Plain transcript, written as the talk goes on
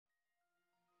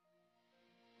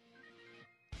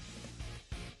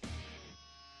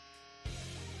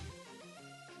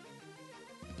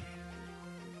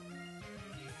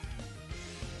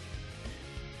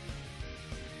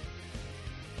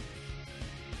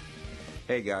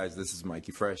Hey guys, this is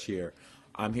Mikey Fresh here.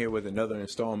 I'm here with another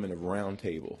installment of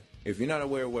Roundtable. If you're not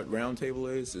aware of what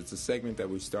Roundtable is, it's a segment that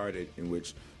we started in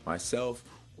which myself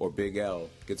or Big L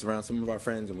gets around some of our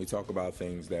friends and we talk about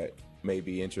things that may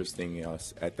be interesting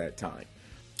us at that time.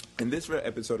 In this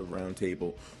episode of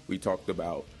Roundtable, we talked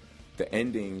about the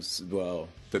endings, the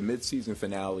mid-season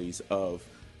finales of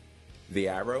The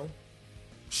Arrow,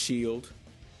 S.H.I.E.L.D.,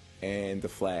 and The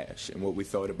Flash, and what we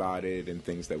thought about it and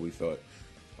things that we thought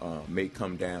may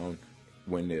come down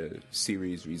when the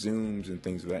series resumes and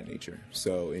things of that nature.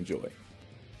 So enjoy.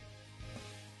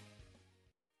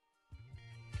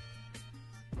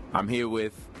 I'm here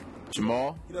with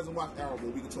Jamal. He doesn't watch Arrow,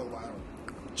 but we can talk about Arrow.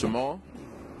 Jamal,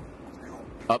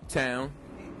 Uptown,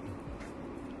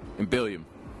 and Billiam.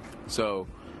 So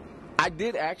I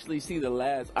did actually see the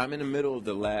last. I'm in the middle of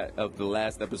the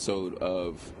last episode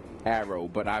of Arrow,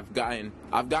 but I've gotten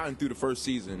through the first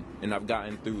season and I've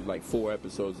gotten through like 4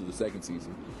 episodes of the second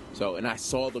season. So, and I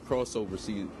saw the crossover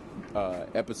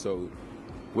episode,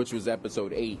 which was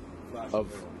episode 8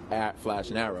 of Flash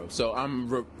and Arrow. So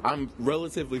I'm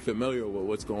relatively familiar with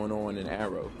what's going on in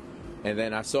Arrow. And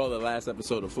then I saw the last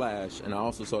episode of Flash, and I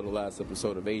also saw the last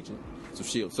episode of Agents of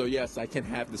S.H.I.E.L.D. So yes, I can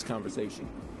have this conversation.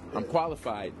 I'm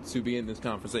qualified to be in this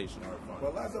conversation.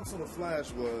 Well, last episode of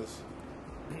Flash was,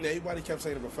 everybody kept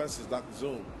saying the professor is Dr.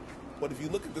 Zoom, but if you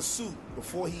look at the suit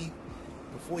before he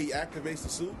activates the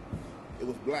suit, it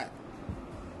was black.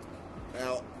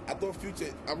 Now I thought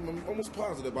Future, I'm almost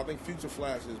positive, I think Future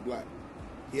Flash is black.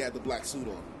 He had the black suit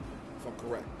on, if I'm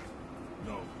correct.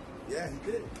 No. Yeah,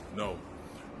 he did. No.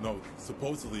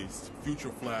 Supposedly,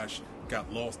 Future Flash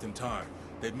got lost in time.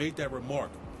 They made that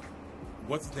remark.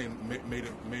 What's his name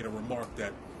made a remark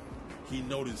that he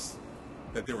noticed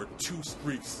that there were 2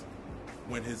 streaks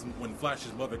when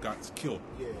Flash's mother got killed.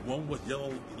 Yeah. One was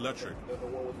yellow electric.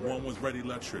 One was red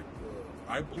electric.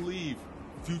 Yeah. I believe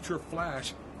Future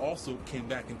Flash also came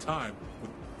back in time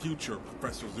with Future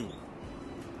Professor Zoom.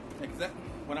 Exactly.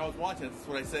 When I was watching it, that's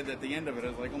what I said at the end of it.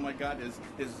 I was like, oh my God,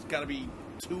 there's got to be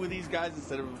 2 of these guys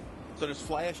instead of... So there's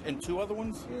Flash and 2 other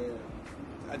ones?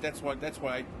 Yeah. That's why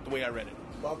the way I read it.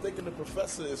 But I'm thinking the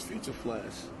professor is Future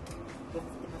Flash.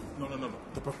 No.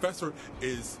 The professor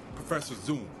is Professor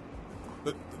Zoom.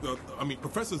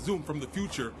 Professor Zoom from the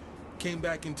future came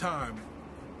back in time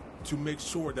to make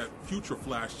sure that Future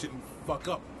Flash didn't fuck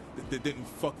up, that didn't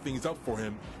fuck things up for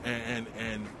him,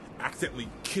 and accidentally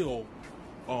kill,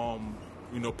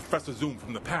 Professor Zoom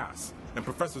from the past. And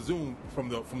Professor Zoom from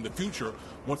the future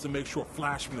wants to make sure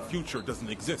Flash from the future doesn't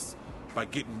exist by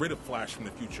getting rid of Flash from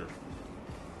the future.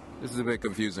 This is a bit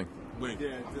confusing. Wait.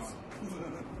 Yeah, just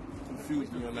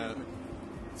confused me on that.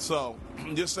 So,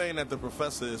 you're saying that the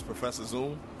professor is Professor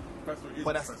Zoom?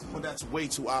 But that's way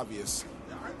too obvious.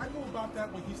 I know about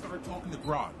that when he started talking to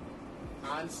Grodd.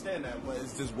 I understand that, but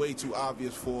it's just way too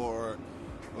obvious for,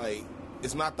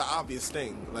 it's not the obvious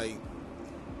thing.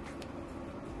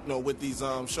 With these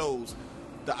shows,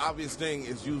 the obvious thing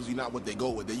is usually not what they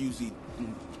go with. They usually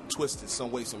twist it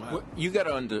some way, somehow. Well, you got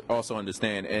to also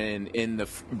understand, and in the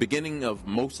beginning of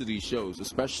most of these shows,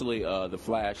 especially The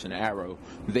Flash and Arrow,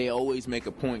 they always make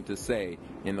a point to say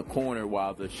in the corner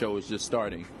while the show is just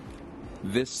starting,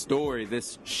 this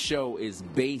show is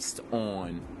based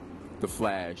on The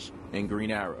Flash and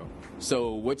Green Arrow.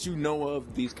 So what you know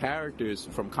of these characters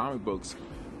from comic books,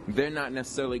 they're not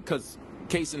necessarily, because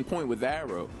case in point with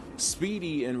Arrow,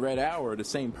 Speedy and Red Arrow are the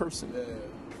same person. Yeah.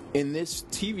 In this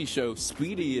TV show,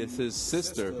 Speedy is his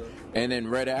sister, and then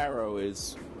Red Arrow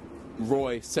is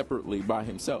Roy separately by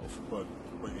himself. But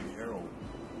in Arrow,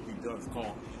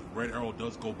 Red Arrow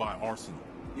does go by Arsenal.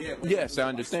 Yeah, yes, I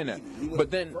understand that. He was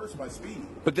first by Speedy.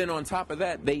 But then on top of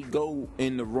that, they go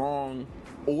in the wrong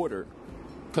order,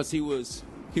 because he was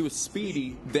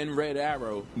Speedy, then Red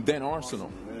Arrow, then Arsenal.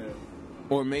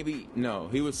 Or maybe, no,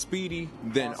 he was Speedy,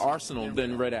 then Arsenal,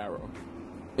 then Red Arrow.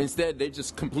 Instead, they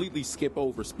just completely skip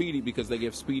over Speedy because they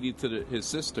give Speedy to his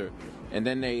sister, and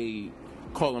then they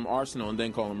call him Arsenal and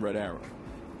then call him Red Arrow.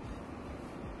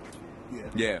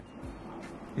 Yeah.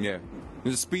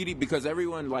 It's Speedy because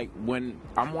everyone, when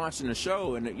I'm watching the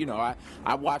show, and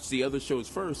I watch the other shows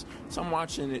first, so I'm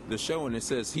watching the show and it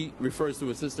says he refers to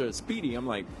his sister as Speedy. I'm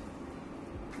like,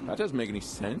 that doesn't make any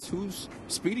sense. Who's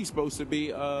Speedy supposed to be?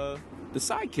 The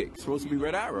sidekick supposed to be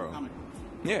Red Arrow.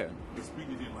 Yeah. But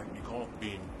Speedy did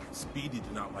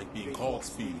not like being called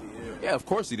Speedy. Yeah, of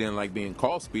course he didn't like being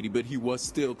called Speedy, but he was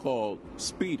still called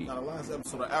Speedy. Now, the last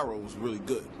episode of Arrow was really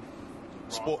good.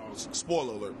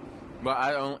 Spoiler alert. But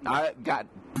I got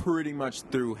pretty much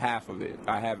through half of it.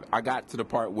 I got to the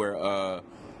part where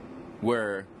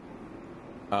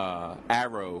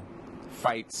Arrow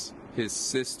fights his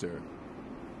sister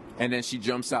and then she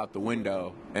jumps out the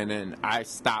window, and then I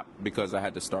stopped because I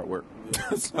had to start work.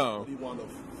 So He wound up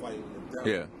fighting the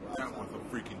devil. yeah. That was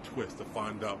a freaking twist to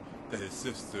find out that his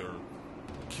sister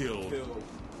killed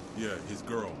his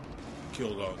girl,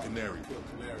 killed Canary. Killed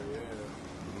Canary,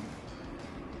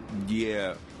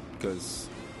 Yeah, because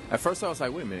at first I was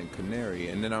like, wait a minute, Canary,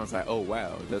 and then I was like, oh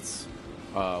wow, that's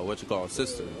what you call a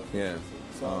sister. Yeah.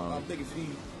 So I'm thinking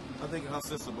her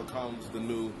sister becomes the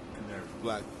new Canary.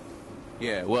 Black.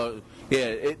 Yeah, well,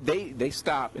 yeah, they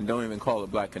stop and don't even call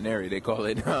it Black Canary. They call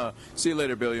it, see you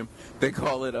later, Billiam. They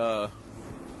call it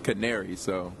Canary,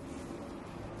 so.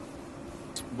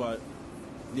 But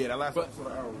yeah, that last episode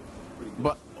of Arrow was pretty good.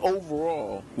 But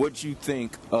overall, what you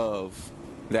think of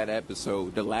that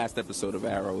episode, the last episode of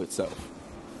Arrow itself?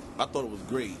 I thought it was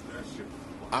great.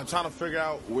 I'm trying to figure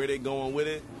out where they're going with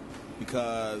it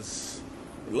because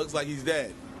it looks like he's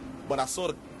dead. But I saw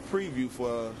the preview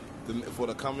for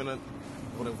the coming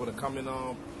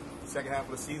second half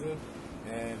of the season,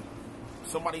 and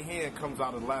somebody's hand comes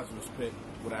out of the Lazarus pit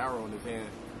with an arrow in his hand.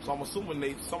 So I'm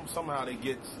assuming somehow they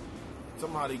get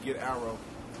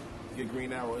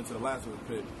Green Arrow into the Lazarus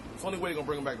pit. It's the only way they're gonna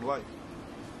bring him back to life.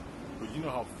 But you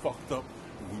know how fucked up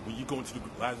when you go into the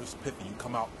Lazarus pit and you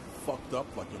come out fucked up,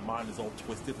 like your mind is all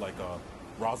twisted, like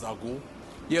Ra's al Ghul.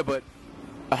 Yeah, but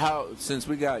since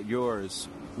we got yours,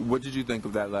 what did you think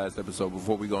of that last episode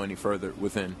before we go any further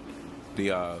within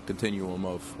the continuum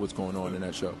of what's going on in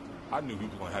that show? I knew he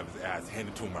was going to have his ass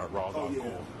handed to him by Ra's al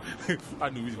Ghul. I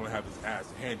knew he was going to have his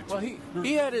ass handed to him. Well,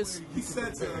 he had his. He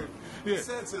said to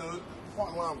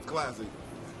part line was classic.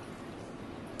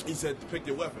 He said to pick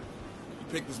your weapon. He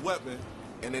picked his weapon,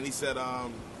 and then he said,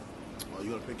 "Oh,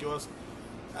 you gonna pick yours?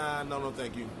 No,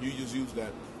 thank you. You just use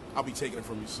that. I'll be taking it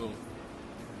from you soon."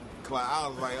 I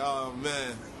was like, "Oh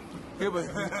man." Yeah,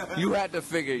 but you had to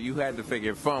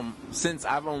figure since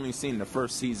I've only seen the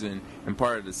first season and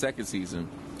part of the second season,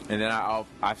 and then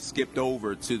I've skipped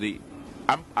over to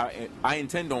I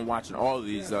intend on watching all of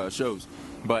these shows,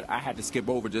 but I had to skip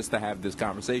over just to have this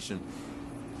conversation.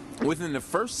 Within the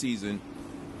first season,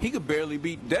 he could barely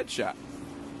beat Deadshot.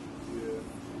 Yeah.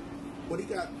 But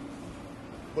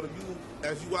if you,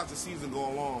 as you watch the season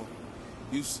go along,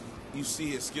 you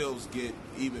see his skills get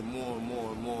even more and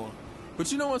more and more. But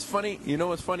you know what's funny? Sorry.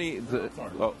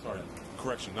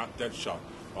 Correction, not Deadshot.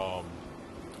 On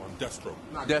Destro.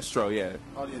 Destro, yeah.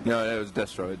 Oh, yeah. No, it was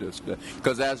Destro.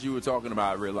 Because as you were talking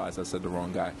about, I realized I said the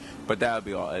wrong guy. But that would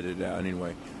be all edited out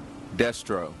anyway.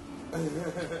 Destro.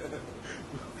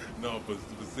 No, but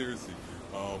seriously,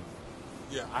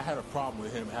 yeah, I had a problem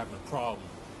with him having a problem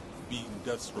beating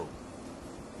Deathstroke.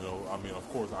 You know, I mean, of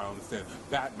course, I understand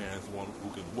Batman is the one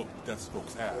who can whoop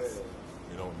Deathstroke's ass.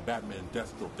 You know, and Batman and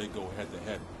Deathstroke, they go head to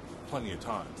head plenty of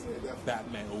times. Yeah,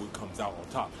 Batman always comes out on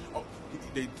top. Oh,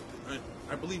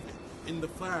 I believe in The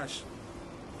Flash,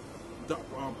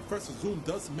 Professor Zoom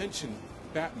does mention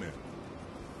Batman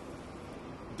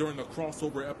during the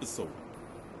crossover episode.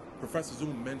 Professor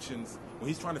Zoom mentions when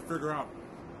he's trying to figure out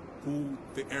who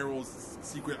the Arrow's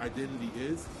secret identity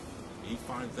is, he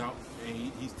finds out,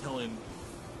 and he's telling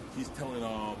the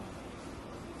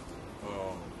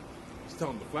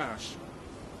Flash,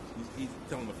 he's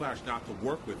telling the Flash not to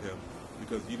work with him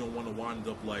because you don't want to wind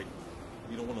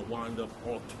up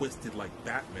all twisted like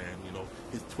Batman. You know,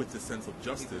 his twisted sense of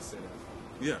justice.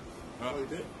 Yeah. Oh, he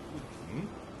did? Mm-hmm.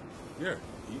 Yeah.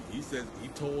 He said he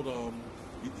told the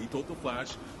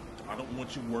Flash, I don't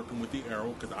want you working with the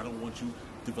Arrow because I don't want you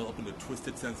developing a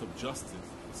twisted sense of justice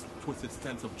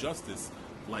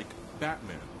like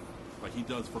Batman, like he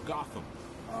does for Gotham.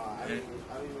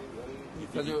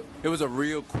 It was a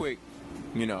real quick,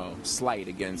 slight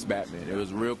against Batman. It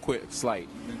was a real quick slight.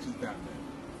 He mentions Batman,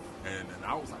 and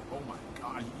I was like, oh my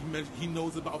god, he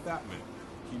knows about Batman.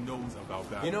 He knows about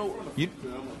Batman.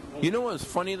 You know what's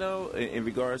funny though, in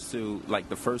regards to like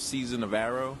the first season of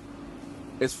Arrow,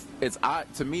 it's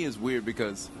odd to me. It's weird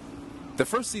because the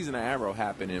first season of Arrow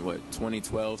happened in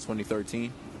 2012,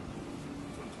 2013.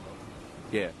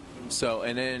 Yeah. So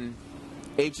and then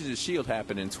Agents of S.H.I.E.L.D.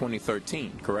 happened in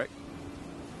 2013, correct?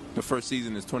 The first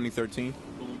season is 2013.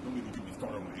 Don't even get me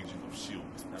started on Agents of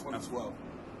S.H.I.E.L.D. 2012.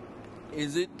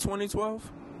 Is it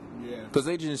 2012? Yeah. Because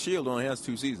Agents of S.H.I.E.L.D. only has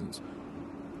 2 seasons.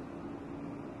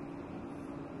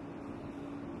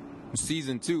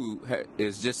 Season 2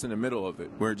 is just in the middle of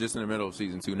it. We're just in the middle of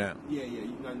season 2 now. Yeah.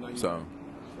 So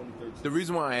the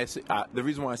reason why I say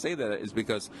that is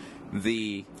because it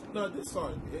did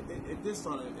start. It did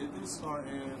start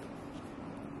in.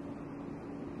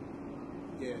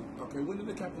 Yeah. Okay. When did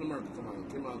the Captain America come out? It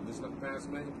came out this past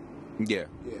May. Yeah.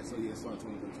 Yeah. So it started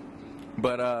 2013.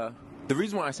 But the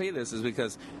reason why I say this is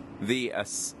because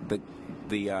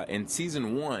in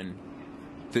season 1,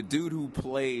 the dude who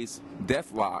plays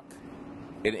Deathlock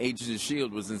in Agents of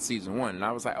S.H.I.E.L.D. was in season 1, and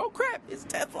I was like, oh crap, it's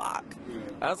Deathlock.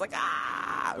 I was like,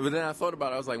 ah, but then I thought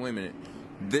about it. I was like, wait a minute,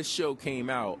 this show came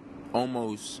out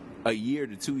almost a year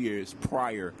to 2 years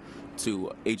prior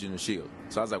to Agent of S.H.I.E.L.D.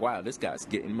 So I was like, wow, this guy's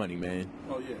getting money, man.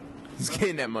 Oh yeah, He's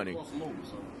getting that money.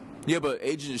 Yeah, but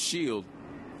Agent of S.H.I.E.L.D.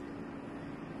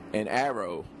 and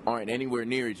Arrow aren't anywhere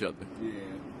near each other. Yeah.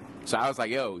 So I was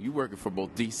like, yo, you working for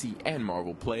both DC and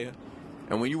Marvel, player.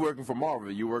 And when you're working for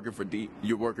Marvel, you're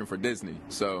working for Disney.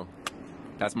 So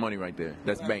that's money right there.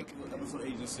 That's bank. Episode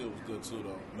Agent S.H.I.E.L.D. was good too,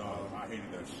 though. No, I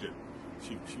hated that shit.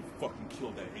 She fucking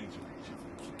killed that agent.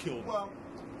 She killed. Well,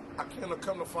 I kind of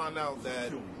come to find out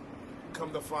that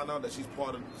she's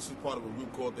part of a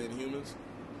group called the Inhumans.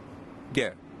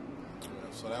 Yeah.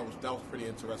 So that was pretty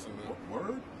interesting, man.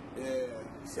 Word? Yeah.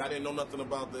 See, I didn't know nothing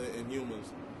about the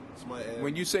Inhumans.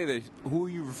 When you say that, who are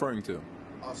you referring to?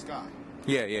 Sky.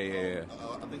 Yeah. I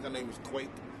think her name is Quake.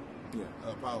 Yeah.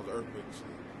 Probably was Earthquake.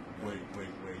 Wait.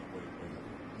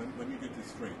 Let me get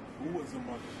this straight. Who was the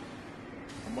mother?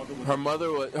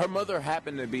 Her mother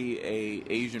happened to be a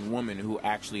Asian woman who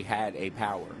actually had a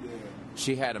power. Yeah.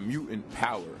 She had a mutant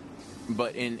power.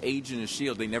 But in Agent of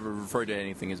S.H.I.E.L.D., they never refer to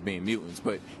anything as being mutants.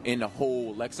 But in the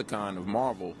whole lexicon of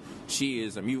Marvel, she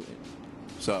is a mutant.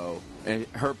 So, and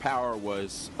her power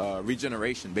was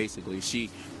regeneration, basically.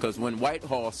 Because when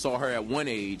Whitehall saw her at one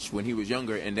age when he was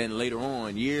younger, and then later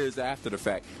on, years after the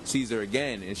fact, sees her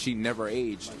again, and she never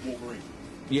aged. Like Wolverine.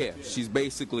 Yeah, she's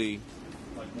basically...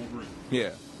 Like Wolverine.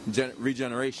 Yeah,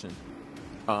 regeneration.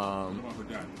 What about her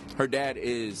dad? Her dad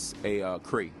is a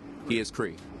Kree. He is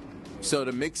Kree. So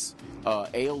to mix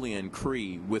alien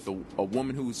Kree with a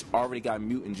woman who's already got a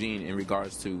mutant gene in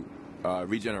regards to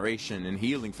regeneration and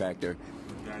healing factor.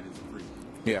 Her dad is Kree.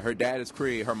 Yeah, her dad is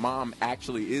Kree. Her mom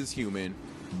actually is human,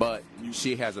 but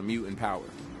she has a mutant power.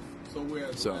 So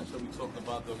whereas last show we talked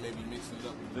about them maybe mixing it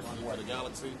up with Guardians of the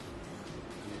Galaxy,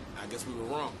 I guess we were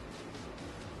wrong.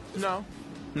 No.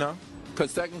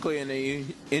 Because technically in the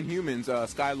Inhumans,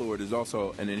 Sky-Lord is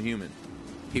also an Inhuman.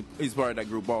 He's part of that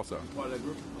group also. Part of that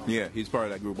group? Yeah, he's part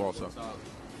of that group also.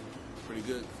 Pretty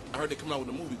good. I heard they come out with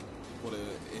a movie for the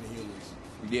Inhumans.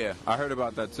 Yeah, I heard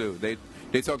about that too. They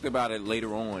talked about it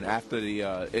later on after the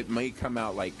it may come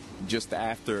out like just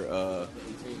after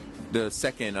the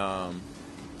second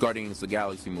Guardians of the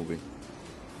Galaxy movie.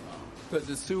 Because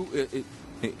it's too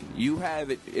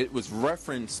it was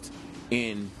referenced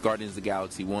in Guardians of the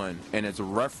Galaxy 1, and it's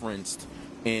referenced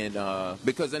in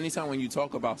because anytime when you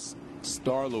talk about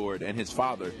Star-Lord and his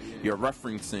father, you're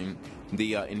referencing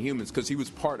the Inhumans because he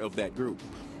was part of that group.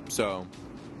 So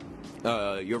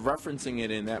you're referencing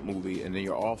it in that movie, and then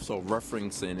you're also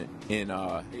referencing it in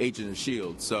Agent of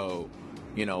S.H.I.E.L.D. So,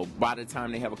 you know, by the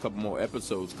time they have a couple more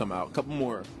episodes come out, a couple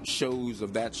more shows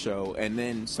of that show, and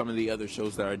then some of the other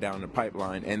shows that are down the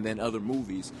pipeline, and then other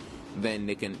movies, then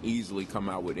they can easily come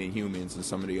out with Inhumans and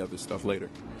some of the other stuff later.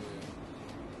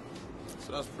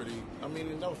 So that's pretty. I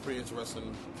mean, that was pretty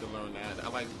interesting to learn that. I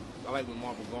like when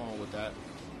Marvel going with that.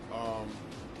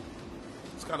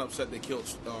 It's kind of upset they killed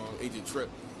Agent Trip.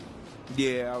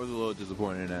 Yeah, I was a little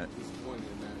disappointed in that. Disappointed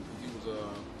in that because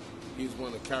he was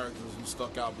one of the characters who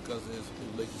stuck out because of his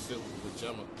relationship with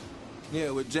Gemma.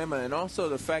 Yeah, with Gemma, and also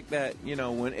the fact that, you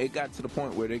know, when it got to the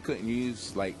point where they couldn't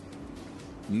use like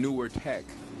newer tech,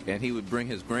 and he would bring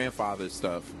his grandfather's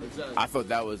stuff. Exactly. I thought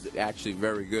that was actually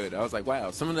very good. I was like,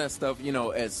 wow, some of that stuff, you know,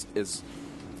 as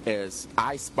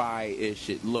I Spy-ish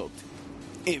it looked,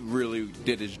 it really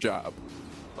did its job.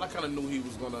 But I kind of knew he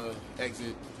was going to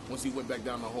exit once he went back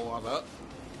down the hole. I was like,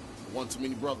 one too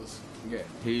many brothers. Yeah.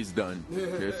 He's done.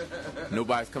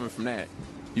 Nobody's coming from that.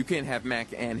 You can't have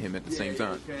Mac and him at the same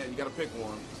time. You got to pick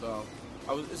one. So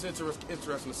it's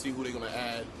interesting to see who they're going to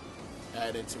add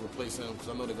in to replace him, because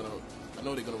I know they're going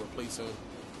to replace him.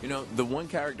 You know, the one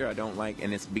character I don't like,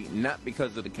 and it's not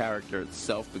because of the character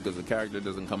itself, because the character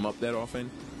doesn't come up that often,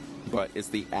 but it's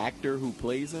the actor who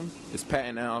plays him. It's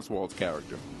Patton Oswalt's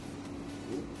character.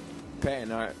 Patton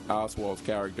Oswalt's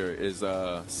character is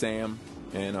Sam,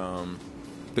 and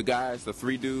the guys, the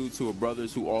three dudes who are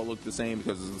brothers who all look the same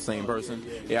because it's the same person.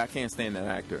 Yeah, I can't stand that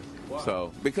actor. Wow.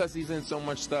 So because he's in so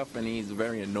much stuff and he's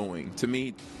very annoying. To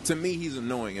me, he's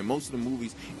annoying. In most of the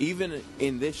movies, even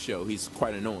in this show, he's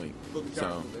quite annoying.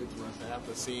 So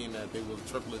after seeing that they were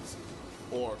triplets,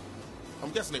 or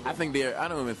I'm guessing they were. I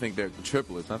don't even think they're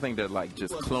triplets. I think they're like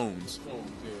just clones. Clones,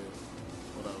 yeah,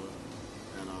 whatever.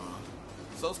 And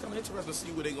so it's kind of interesting to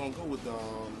see where they're gonna go with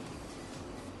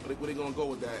where they're gonna go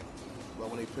with that. But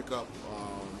when they pick up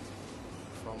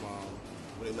from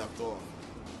where they left off.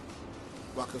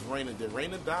 Well, because did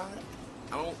Raina die?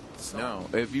 I don't. So. No,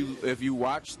 if you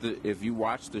watch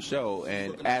the show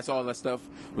and as all that stuff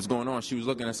was going on, she was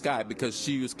looking at Sky because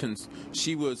she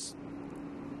was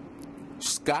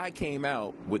Sky came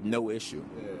out with no issue.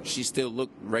 Yeah. She still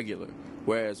looked regular,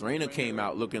 whereas Raina came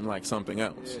out looking like something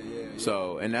else. Yeah.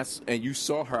 So and you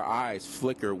saw her eyes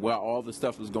flicker while all the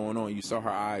stuff was going on. You saw her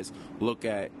eyes look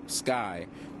at Sky,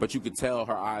 but you could tell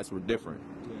her eyes were different.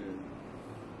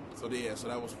 So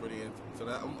that was pretty. So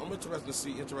that I'm interested to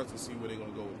see where they're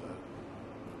gonna go with that.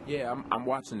 Yeah, I'm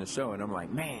watching the show and I'm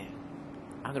like, man,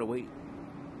 I'm gonna wait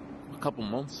a couple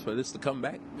months for this to come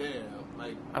back. Yeah,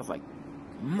 like I was like,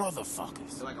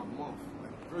 motherfuckers. like a month,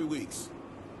 like 3 weeks,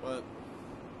 but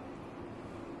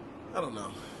I don't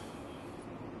know.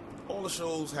 All the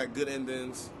shows had good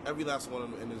endings. Every last one of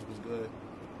them endings was good.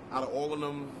 Out of all of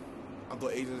them, I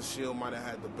thought Agents of S.H.I.E.L.D. might have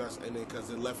had the best ending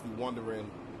because it left you wondering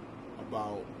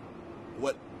about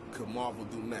what could Marvel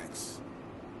do next.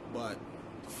 But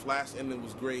the Flash ending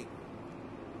was great.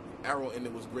 Arrow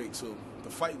ending was great too. The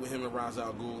fight with him and Ra's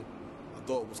al Ghul, I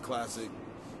thought was classic.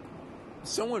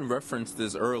 Someone referenced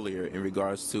this earlier in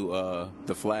regards to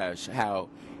the Flash, how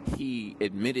he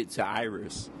admitted to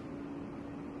Iris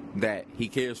that he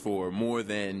cares for her more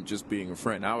than just being a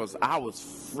friend. I was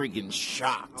freaking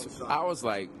shocked. I was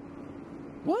like,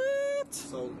 what?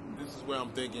 So this is where I'm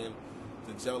thinking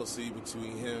the jealousy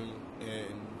between him and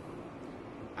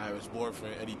Iris'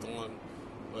 boyfriend, Eddie Thawne,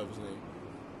 whatever his name.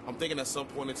 I'm thinking at some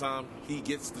point in time, he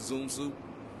gets the Zoom suit.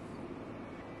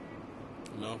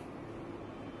 You know?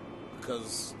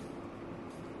 Because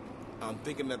I'm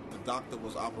thinking that the doctor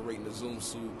was operating the Zoom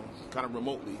suit kind of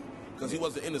remotely. Because he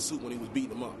wasn't in the suit when he was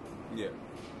beating him up. Yeah.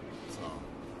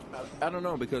 So I don't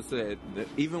know, because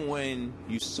even when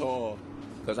you saw,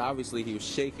 because obviously he was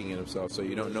shaking in himself, so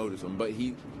you don't notice him, but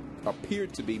he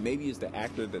appeared to be, maybe it's the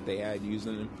actor that they had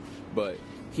using him, but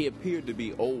he appeared to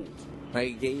be old. Like,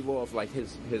 he gave off, like,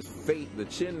 his face, the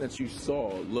chin that you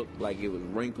saw looked like it was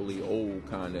wrinkly old,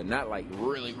 kind of. Not, like,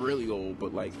 really, really old,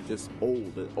 but, like, just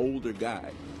old, an older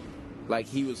guy. Like,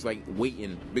 he was, like,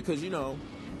 waiting. Because, you know,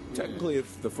 technically,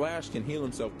 if the Flash can heal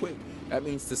himself quick, that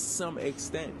means to some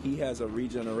extent he has a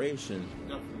regeneration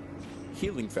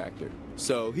healing factor.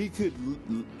 So he could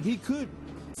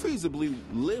feasibly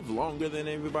live longer than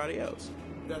everybody else.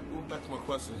 that goes back to my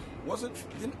question. Wasn't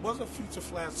Future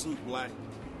Flash suit black?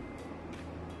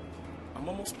 I'm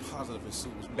almost positive his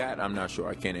suit was black. That I'm not sure.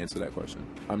 I can't answer that question.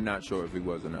 I'm not sure if he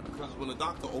was or not. Because when the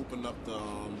doctor opened up the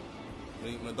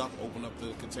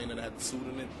container that had the suit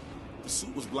in it, the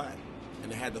suit was black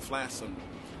and it had the Flash symbol.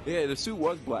 Yeah, the suit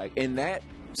was black. In that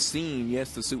scene,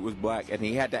 yes, the suit was black, and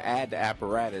he had to add the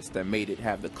apparatus that made it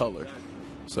have the color.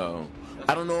 So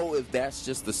I don't know if that's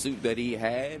just the suit that he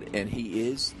had and he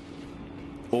is,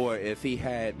 or if he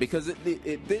had, because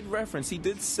it did reference, he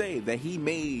did say that he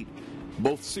made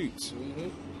both suits. Mm-hmm.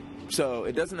 So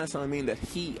it doesn't necessarily mean that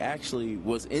he actually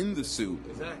was in the suit.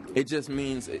 Exactly. It just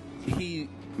means he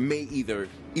may either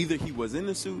he was in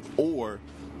the suit, or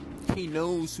he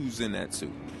knows who's in that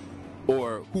suit,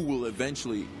 or who will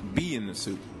eventually be in the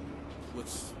suit.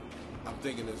 Which I'm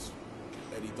thinking is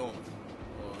Eddie Thawne.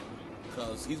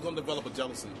 Because he's going to develop a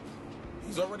jealousy.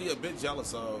 He's already a bit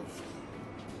jealous of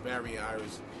Barry and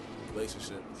Iris'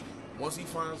 relationship. Once he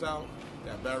finds out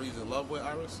that Barry's in love with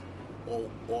Iris, or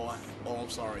I'm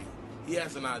sorry, he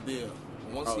has an idea.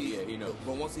 Once he knows.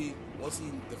 But once he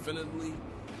definitively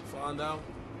find out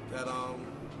that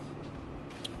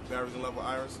Barry's in love with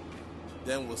Iris,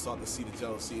 then we'll start to see the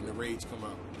jealousy and the rage come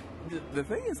out. The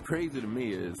thing that's crazy to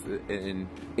me is, and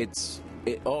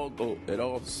it all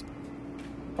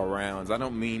around. I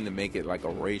don't mean to make it like a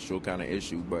racial kind of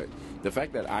issue, but the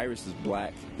fact that Iris is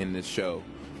black in this show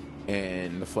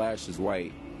and the Flash is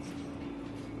white.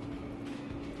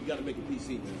 You got to make it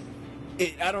PC, man.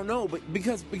 I don't know, but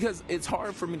because it's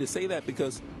hard for me to say that,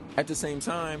 because at the same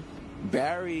time,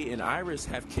 Barry and Iris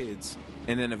have kids,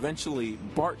 and then eventually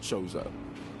Bart shows up,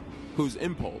 who's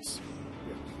Impulse.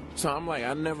 So I'm like,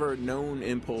 I've never known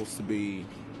Impulse to be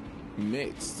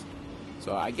mixed.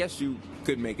 So I guess you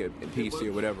could make it PC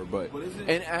or whatever, but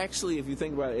and actually, if you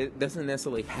think about it, it doesn't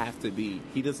necessarily have to be.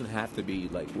 He doesn't have to be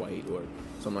like white or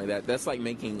something like that. That's like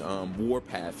making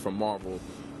Warpath from Marvel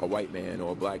a white man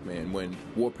or a black man, when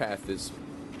Warpath is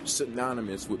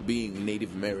synonymous with being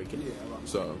Native American. Yeah,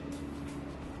 so.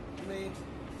 I mean,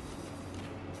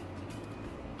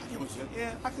 I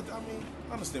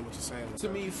understand what you're saying. To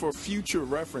me, for future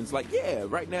reference, like, yeah,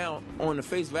 right now on the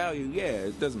face value, yeah,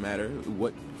 it doesn't matter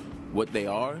what they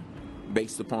are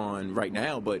based upon right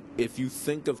now. But if you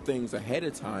think of things ahead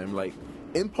of time, like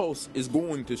Impulse is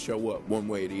going to show up one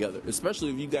way or the other, especially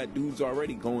if you got dudes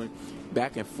already going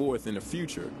back and forth in the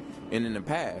future and in the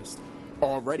past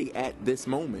already at this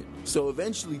moment. So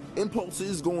eventually, Impulse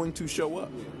is going to show up.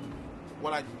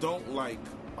 What I don't like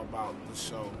about the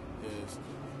show is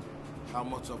how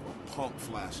much of a punk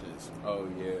Flash is. Oh,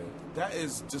 yeah. That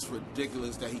is just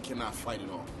ridiculous that he cannot fight at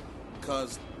all.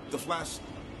 Because the Flash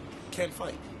can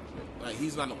fight. Like,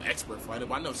 he's not no expert fighter,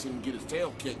 but I never seen him get his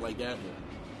tail kicked like that.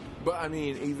 But I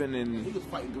mean, even He in was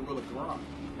fighting Gorilla Karate.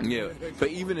 yeah, but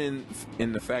even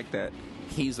in the fact that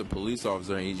he's a police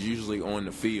officer and he's usually on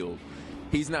the field,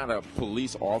 he's not a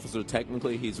police officer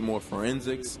technically. He's more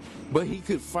forensics, but he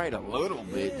could fight a little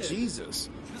bit. Yeah. Jesus,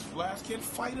 This Flash can't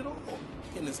fight at all.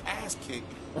 Getting his ass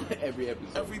kicked every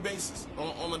episode. every basis,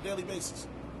 on a daily basis.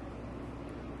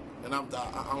 And I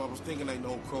was thinking they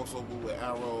know crossover with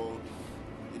Arrow.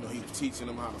 You know, he was teaching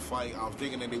them how to fight. I was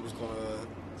thinking that they was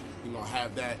gonna,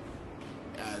 have that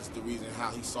as the reason how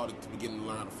he started to begin to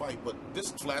learn how to fight. But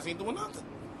this Flash ain't doing nothing.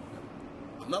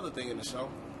 Another thing in the show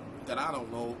that I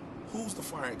don't know, who's the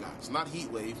fire guy? It's not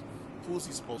Heatwave. Who's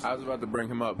he supposed to I be? was about to bring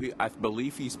him up. I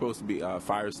believe he's supposed to be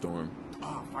Firestorm.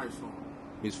 Ah, Firestorm.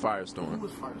 He's Who Firestorm.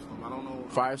 is Firestorm? I don't know.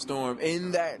 Firestorm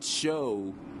in that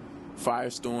show.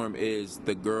 Firestorm is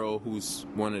the girl who's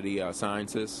one of the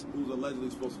scientists. Who's allegedly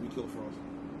supposed to be Killer Frost?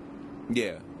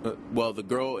 Yeah. Well, the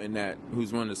girl in that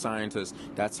who's one of the scientists,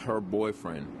 that's her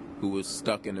boyfriend who was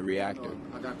stuck in the reactor.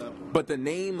 I got that one. But the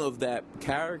name of that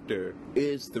character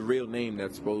is the real name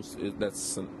that's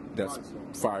that's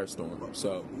Firestorm.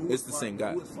 So Who it's is the same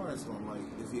guy. Who is Firestorm? Like,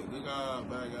 is he a good guy, a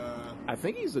bad guy? I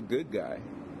think he's a good guy.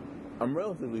 I'm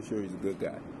relatively sure he's a good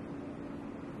guy.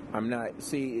 I'm not.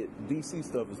 See, DC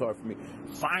stuff is hard for me.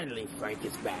 Finally, Frank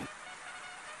is back.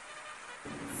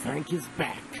 Frank is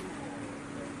back.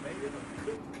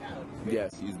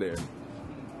 Yes, he's there.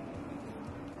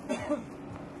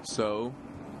 So,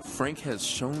 Frank has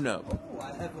shown up. Oh,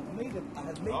 I have made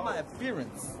my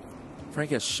appearance. Frank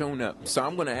has shown up. So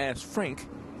I'm going to ask Frank.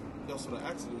 Yo, so the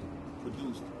accident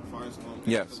produced Firestorm. and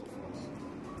Yes. Killer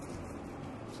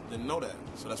Frost. Didn't know that,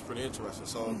 so that's pretty interesting.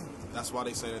 So that's why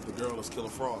they say that the girl is Killer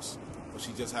Frost, but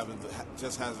she just hasn't Her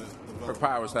developed.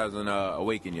 powers hasn't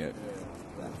awakened yet.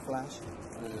 That Flash.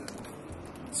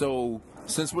 So,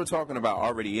 since we're talking about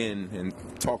already in and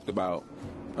talked about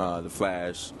the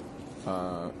Flash,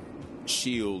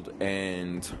 Shield,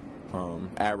 and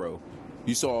Arrow,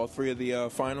 you saw all three of the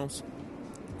finals.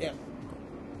 Yeah.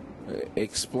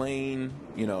 Explain,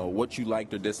 what you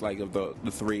liked or disliked of the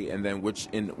three, and then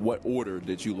in what order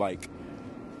did you like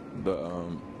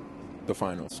the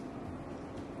finals?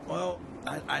 Well,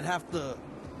 I'd have to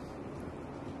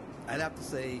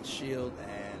say Shield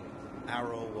and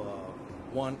Arrow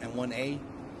 1 and 1A,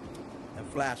 and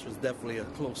Flash was definitely a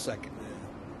close second.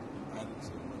 I didn't see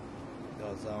it.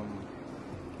 Because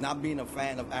not being a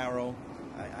fan of Arrow,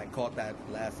 I caught that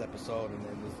last episode, and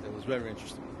it was very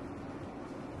interesting.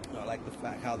 I like the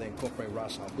fact how they incorporate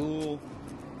Ra's al Ghul,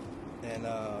 and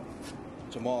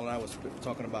Jamal and I was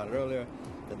talking about it earlier,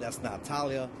 that's not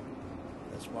Talia,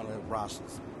 that's one of Ra's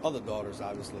other daughters,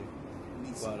 obviously.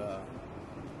 Nisa. But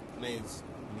Her name's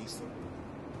Nisa.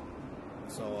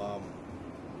 so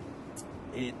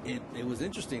it was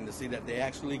interesting to see that they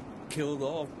actually killed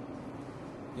off,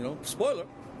 spoiler,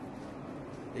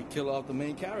 they killed off the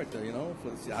main character,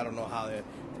 I don't know how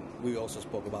we also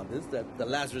spoke about this, that the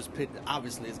Lazarus Pit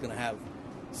obviously is going to have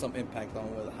some impact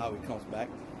on how he comes back.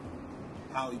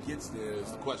 How he gets there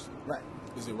is the question. Right.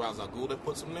 Is it Ra's al Ghul that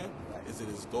puts him there? Right. Is it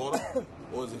his daughter,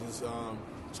 or is it his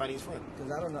Chinese friend?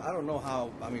 Because I don't know how,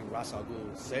 Ra's al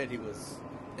Ghul said he was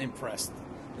impressed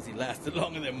because he lasted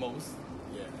longer than most.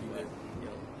 Yeah, he But, did.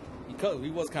 because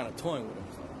he was kind of toying with him.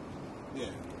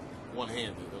 Yeah,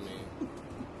 one-handed.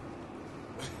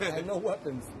 I had no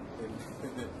weapons.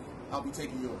 I'll be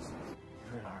taking yours.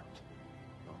 You're armed.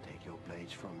 They'll take your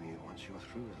blades from you once you're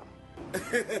through them.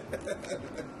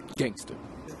 Gangster.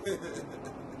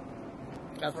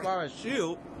 As far as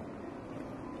Shield,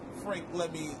 Frank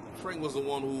was the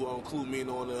one who clued me in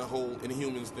on the whole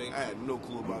Inhumans thing. I had no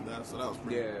clue about that, so that was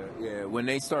pretty. Yeah. When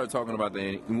they started talking about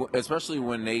especially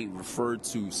when they referred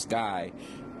to Sky,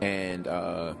 and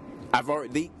and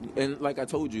like I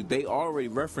told you, they already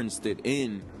referenced it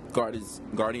in Guardians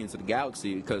of the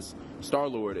Galaxy because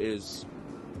Star-Lord is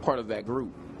part of that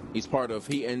group.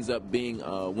 He ends up being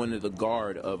one of the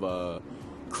guard of the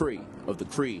Kree.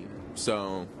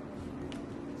 So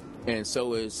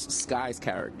is Sky's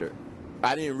character.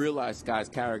 I didn't realize Sky's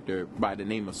character by the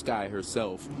name of Sky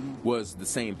herself was the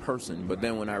same person. But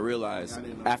then when I realized,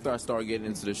 after I started getting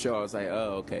into the show, I was like,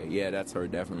 oh, okay, yeah, that's her,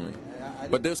 definitely.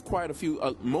 But there's quite a few.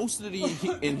 Most of the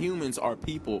Inhumans are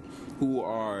people who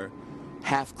are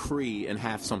half Kree and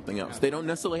half something else. They don't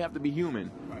necessarily have to be human,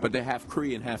 but they're half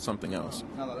Kree and half something else.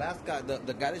 Now the last guy, the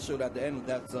guy that showed at the end,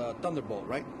 that's Thunderbolt,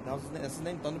 right? That's his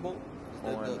name, Thunderbolt.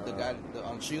 The guy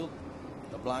on Shield,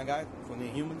 the blind guy from the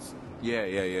Inhumans. Yeah.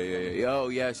 Oh,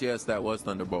 yes, that was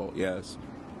Thunderbolt. Yes.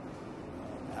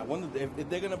 I wonder if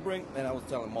they're gonna bring. And I was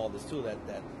telling them all this too. That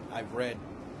I've read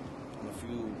on a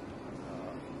few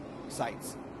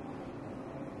sites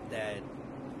that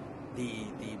the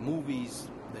movies,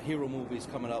 the hero movies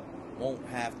coming up, won't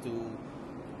have to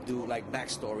do like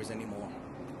backstories anymore,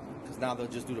 because now they'll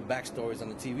just do the backstories on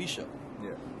the TV show.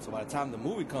 Yeah. So by the time the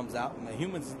movie comes out, and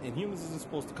Inhumans isn't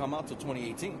supposed to come out till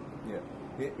 2018. Yeah.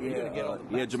 We're gonna get all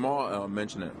the Jamal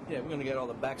mentioned it. Yeah, we're gonna get all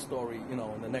the backstory. In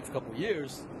the next couple of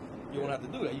years, you won't have to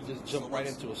do that. You just jump right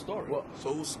into a story. Well,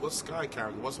 so what's Sky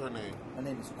character? What's her name? Her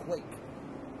name is Quake.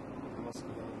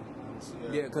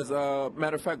 Yeah, because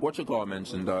matter of fact, whatchamacallit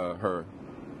mentioned her.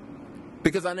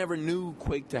 Because I never knew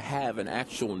Quake to have an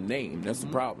actual name. That's the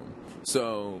problem.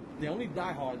 So The only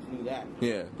diehards knew that.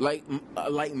 yeah,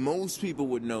 like most people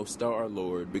would know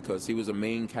Star-Lord because he was a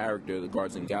main character of the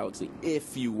Guardians of the Galaxy.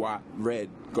 If you read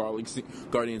Guardians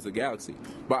of the Galaxy,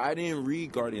 but I didn't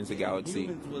read Guardians of the Galaxy.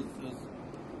 Humans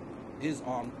is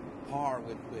on par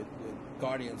with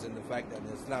Guardians in the fact that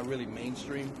it's not really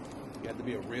mainstream. You have to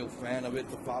be a real fan of it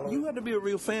to follow You it. had to be a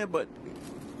real fan, but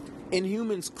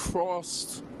Inhumans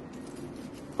crossed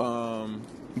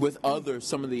with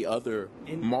some of the other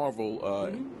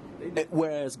Marvel.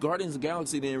 Whereas Guardians of the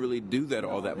Galaxy didn't really do that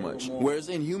all that they were much. more- Whereas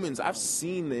Inhumans, I've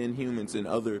seen the Inhumans in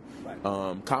other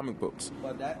comic books.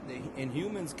 But the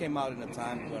Inhumans came out in a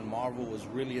time when Marvel was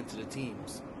really into the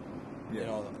teams.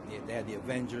 Yeah. They had the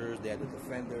Avengers, they had the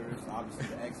Defenders,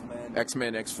 obviously the X-Men.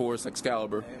 X-Men, X-Force,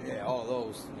 Excalibur. Yeah, all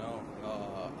those,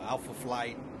 Alpha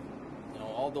Flight,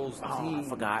 all those Oh, I teams,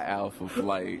 forgot Alpha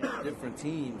Flight. different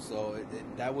teams. So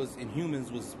that was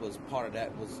Inhumans was part of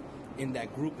that, was in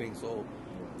that grouping. So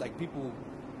like people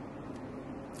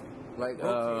Like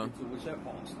rotated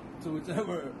to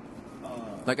whichever.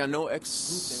 Like I know Group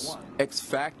they want. X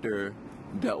Factor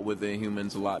dealt with the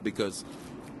Inhumans a lot because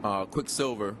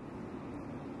Quicksilver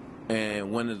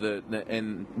and one of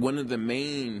the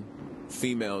main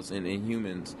females in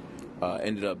Inhumans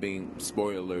ended up being,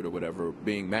 spoiler alert or whatever,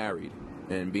 being married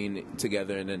and being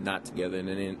together and then not together and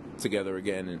then together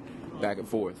again and back and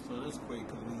forth. So that's great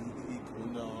because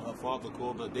her father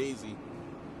called her Daisy.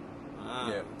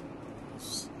 Yeah.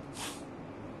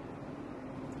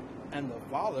 And the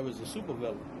father was a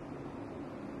supervillain.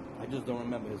 I just don't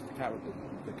remember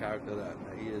the character that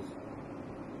he is.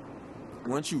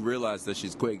 Once you realize that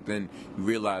she's quick, then you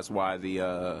realize why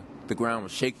the ground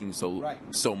was shaking so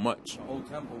much. The whole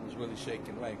temple was really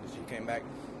shaking, right? Because she came back.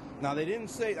 Now they didn't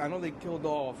say. I know they killed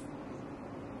off.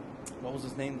 What was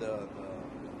his name?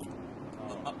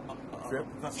 Trip?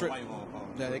 Trip.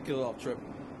 Yeah, they killed off Trip.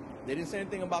 They didn't say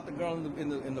anything about the girl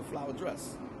in the flower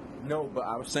dress. No, but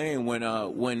I was saying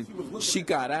when she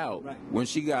got out, when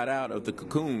she got out of the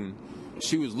cocoon,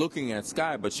 she was looking at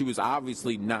Sky, but she was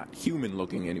obviously not human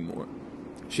looking anymore.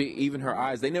 Even her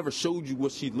eyes, they never showed you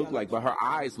what she looked like, but her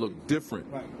eyes looked different.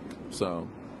 Right. So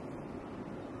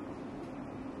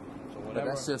but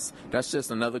that's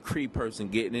just another Kree person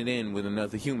getting it in with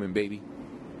another human, baby.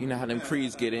 You know how them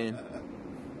Krees get in?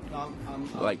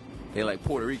 Like they like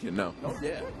Puerto Rican, no. Oh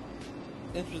yeah.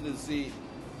 Interested to see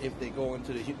if they go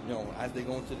into as they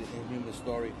go into the Inhuman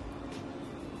story,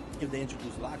 if they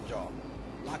introduce Lockjaw.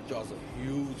 Lockjaw's a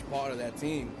huge part of that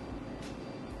team.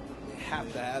 They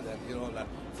have to have that.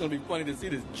 It's gonna be funny to see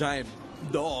this giant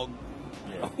dog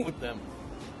with them.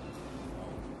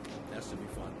 That should be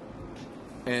fun.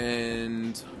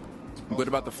 And what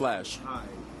about the Flash?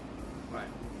 Right.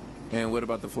 And what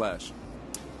about the Flash?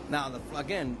 Now, the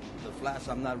Flash,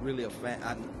 I'm not really a fan.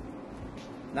 I'm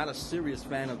not a serious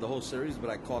fan of the whole series, but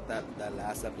I caught that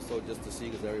last episode just to see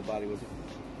because everybody was.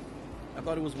 I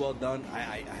thought it was well done.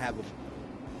 I have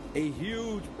a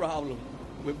huge problem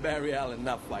with Barry Allen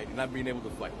not being able to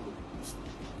fight.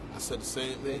 I said the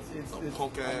same thing. It's a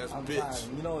punk ass I'm bitch.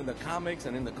 tired. In the comics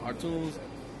and in the cartoons,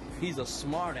 he's a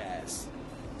smart ass.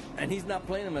 And he's not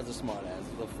playing him as a smart ass.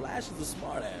 The Flash is a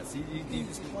smart ass.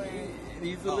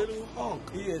 He's a little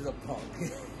punk. He is a punk.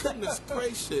 Goodness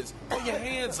gracious! Put your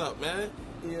hands up, man.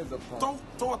 He is a punk.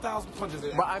 Throw 1,000 punches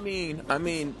in. But I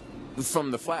mean,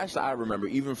 from the Flash that I remember,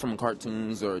 even from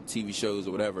cartoons or TV shows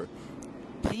or whatever,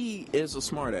 he is a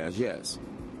smartass, yes.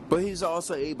 but he's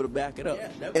also able to back it up. Yeah,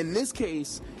 definitely. In this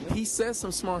case, he says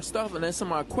some smart stuff, and then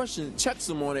somebody checks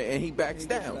him on it, and he backs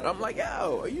down. I'm like,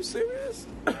 yo, are you serious?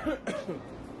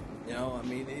 You know, I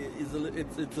mean, it's a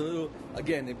little,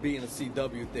 again, it being a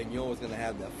CW thing, you're always going to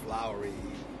have that flowery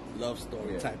love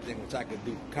story type thing, which I could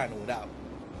do kind of without.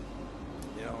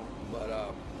 You know,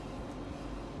 but,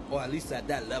 or at least at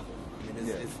that level. I mean,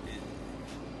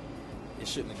 it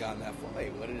shouldn't have gotten that far. Hey,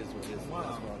 what it is. Wow.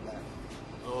 That's wrong with that.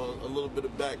 A little bit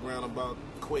of background about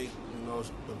Quake. You know,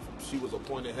 she was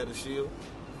appointed head of S.H.I.E.L.D.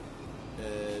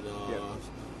 and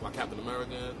by Captain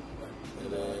America.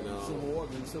 And then,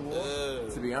 Civil War.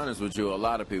 To be honest with you, a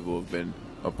lot of people have been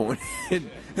appointed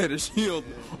head of S.H.I.E.L.D.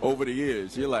 over the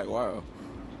years. You're like, wow,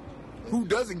 who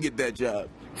doesn't get that job?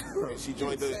 She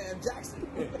joined the. Sam Jackson.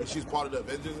 She's part of the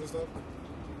Avengers and stuff.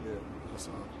 Yeah, that's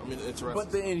I mean, interesting. But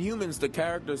the Inhumans, the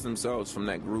characters themselves from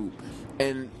that group,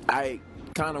 and I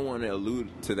kind of want to allude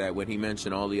to that when he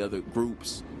mentioned all the other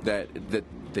groups that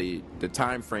the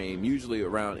time frame, usually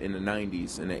around in the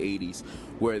 90s and the 80s,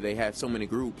 where they had so many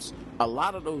groups. A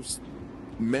lot of those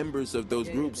members of those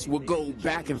groups would go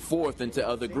back and forth into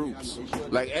other groups.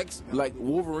 Like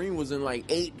Wolverine was in like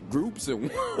 8 groups at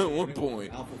one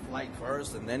point. Alpha Flight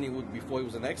first, and then before he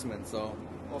was an X-Men. So,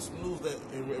 some news that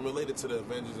related to the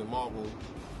Avengers and Marvel.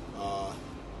 I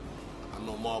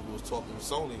know Marvel was talking with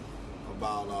Sony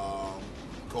about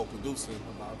co-producing.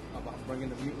 About bringing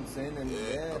the mutants in, and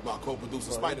about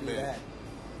co-producing Spider-Man.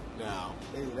 Now,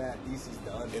 they do that. DC's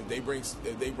done. If they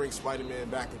bring Spider-Man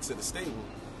back into the stable,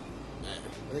 man,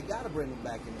 they got to bring him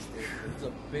back in the stable. It's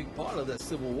a big part of that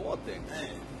Civil War thing. Man.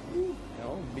 You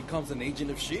know, becomes an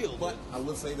agent of S.H.I.E.L.D. But I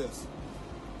will say this: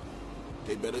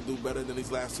 they better do better than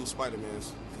these last 2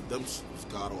 Spider-Mans. Them was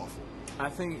god awful. I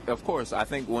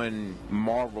think when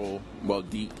Marvel,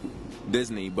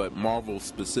 Disney, but Marvel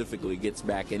specifically gets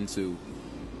back into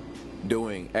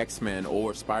doing X-Men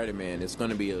or Spider-Man, it's going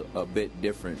to be a bit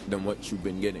different than what you've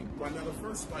been getting. Right now, the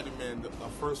first Spider-Man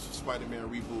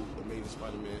reboot, Amazing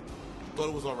Spider-Man, thought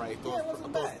it was all right. Thought it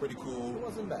was pretty cool. It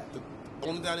wasn't bad. The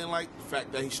only thing I didn't like, the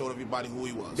fact that he showed everybody who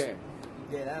he was. Yeah,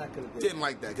 that I could have did. Didn't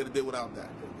like that. Could have did without that.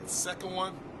 The second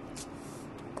one,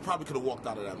 I probably could have walked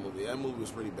out of that movie. That movie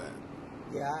was pretty bad.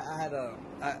 Yeah,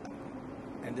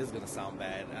 and this is going to sound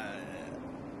bad.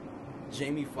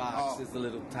 Jamie Foxx is a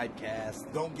little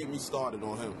typecast. Don't get me started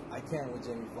on him. I can't with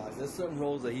Jamie Foxx. There's certain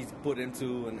roles that he's put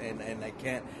into, and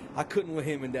I couldn't with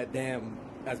him in that damn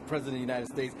as president of the United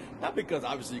States. Not because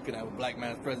obviously you can have a black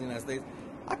man as president of the United States.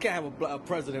 I can't have a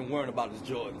president worrying about his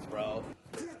Jordans, bro.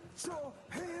 Get your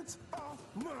hands off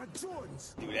my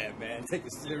Jordans. Do that, man. Take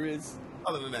it serious.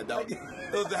 Other than that, though, it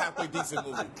was a halfway decent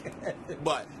movie.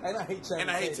 But and I hate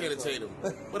Channing Tatum.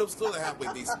 But it was still a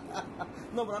halfway decent movie.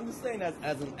 No, but I'm just saying as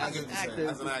an actor.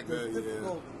 As an actor,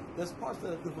 there's parts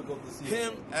that are difficult to see.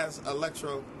 Him as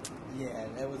Electro. Yeah,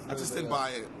 and it was. I just didn't buy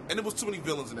it, and there was too many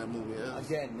villains in that movie.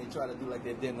 Again, they try to do like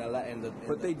they did in the.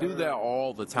 But they do that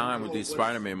all the time with these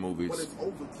Spider-Man movies. But it's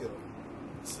overkill.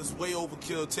 It's way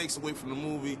overkill. It takes away from the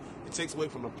movie. It takes away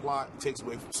from the plot. It takes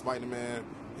away from Spider-Man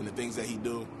and the things that he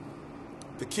do.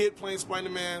 The kid playing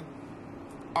Spider-Man,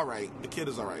 all right. The kid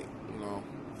is all right. You know,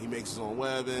 he makes his own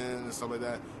webbing and stuff like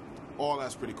that. All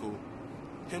that's pretty cool.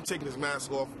 Him taking his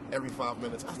mask off every 5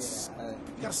 minutes. You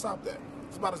gotta stop that.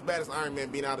 It's about as bad as Iron Man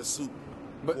being out of his suit.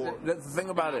 But the thing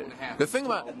about it, the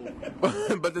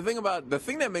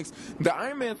thing that makes the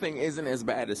Iron Man thing isn't as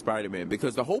bad as Spider-Man,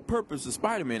 because the whole purpose of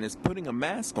Spider-Man is putting a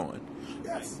mask on.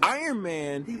 Yes. Iron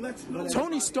Man,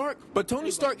 Tony Stark,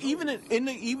 even in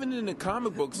the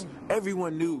comic books,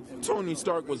 everyone knew Tony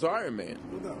Stark was Iron Man.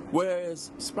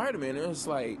 Whereas Spider-Man, it was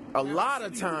like a lot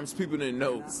of times people didn't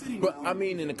know. But I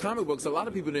mean, in the comic books, a lot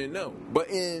of people didn't know. But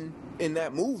in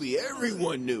that movie,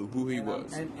 everyone knew who he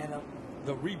was.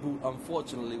 The reboot,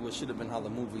 unfortunately, which should have been how the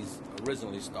movies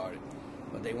originally started,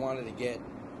 but they wanted to get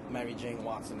Mary Jane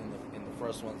Watson in the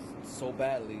first one so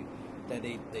badly that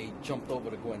they jumped over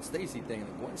the Gwen Stacy thing.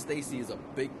 And Gwen Stacy is a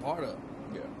big part of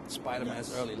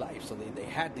Spider-Man's early life, so they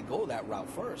had to go that route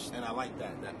first. And I like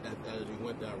that he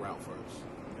went that route first.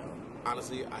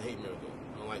 Honestly, I hate Mary Jane.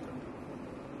 I don't like her.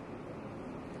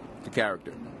 The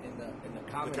character. In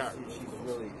the comics, she's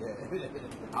really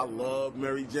I love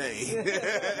Mary Jane.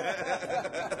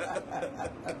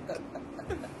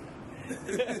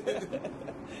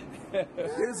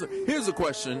 Here's a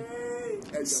question.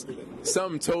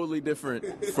 Something totally different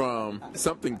from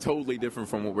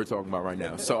what we're talking about right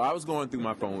now. So I was going through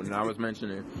my phone and I was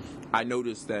mentioning, I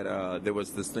noticed that there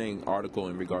was this article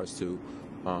in regards to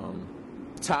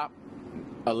top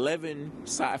 11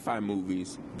 sci-fi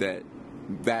movies that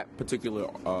particular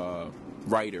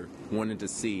writer wanted to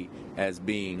see as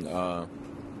being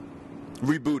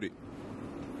Reboot it.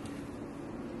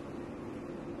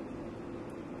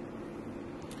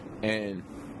 And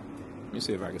let me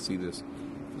see if I can see this.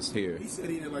 It's here. He said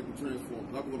he didn't like the Transformers.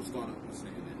 I'm going to start out by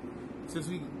saying that. Since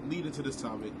we lead into this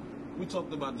topic, we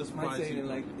talked about this. Might say he didn't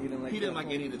like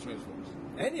any of the Transformers.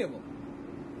 any of them.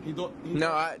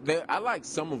 No, I like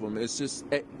some of them. It's just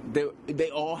they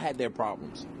all had their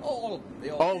problems. All of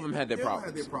them. All of them had their They all problems.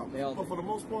 had their problems. They all But did. for the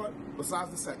most part,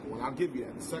 besides the second one, I'll give you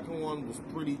that. The second one was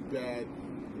pretty bad.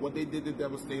 What they did to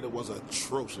Devastator was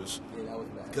atrocious. Yeah, that was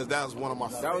bad. Because that was one of my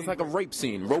That was like a rape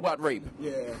scene, robot rape.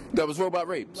 Yeah. That was robot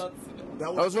rape. Not-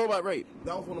 That That was robot rape.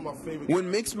 one of my favorite.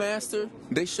 When Mixmaster,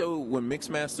 they showed when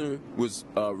Mixmaster was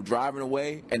driving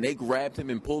away and they grabbed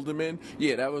him and pulled him in.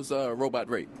 Yeah, that was robot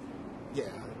rape. Yeah,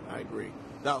 I agree.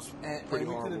 That was And pretty we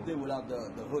could horrible. have did without the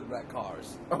hood rat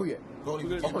cars. Oh yeah. Don't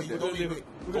even,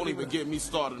 don't even get me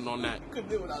started on that. Could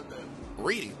do without them.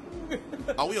 Reading.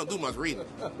 Oh, we don't do much reading.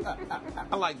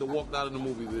 I like to walk out of the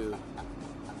movie theater.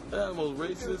 That most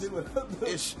racist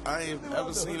ish I ain't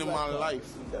ever seen in my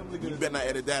life. You better not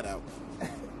edit that out.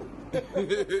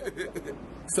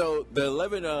 So the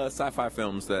 11 sci-fi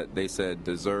films that they said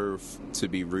deserve to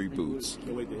be reboots.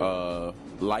 Can't wait to hear.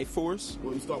 Life Force.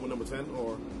 Will you start with number 10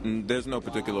 or? There's no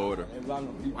particular order. And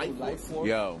Life Life Force.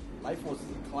 Yo. Life Force is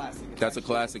a classic. It's That's a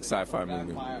actually classic sci-fi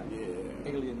movie. vampire,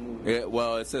 Yeah. alien movie. Yeah,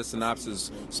 well, it says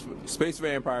synopsis: space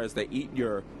vampires that eat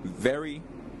your very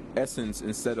essence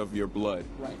instead of your blood.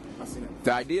 Right. I seen that.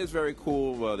 The idea is very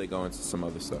cool. Well, they go into some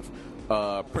other stuff.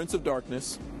 Prince of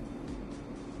Darkness.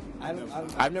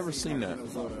 I've never seen that. Never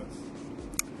saw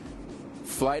that.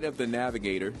 Flight of the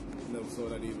Navigator. Never saw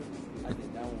that either. I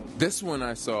think that one. This one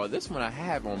I saw. This one I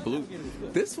have on Blu.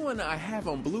 This one I have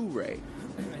on Blu-ray.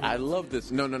 I love this.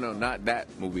 No, not that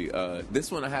movie.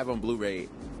 This one I have on Blu-ray,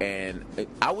 and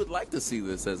I would like to see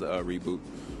this as a reboot.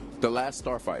 The Last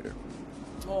Starfighter.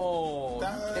 Oh,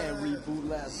 you can't reboot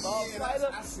Last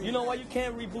Starfighter. I seen You know that. why you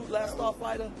can't reboot Last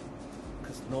Starfighter?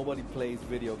 Because nobody plays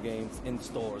video games in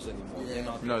stores anymore. They're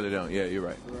not- No, they don't. Yeah, you're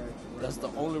right. That's the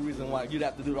only reason why you'd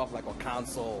have to do it off like a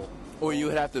console. Or you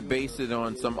would have to base it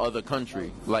on some other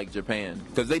country, like Japan,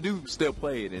 because they do still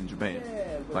play it in Japan,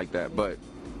 like that. But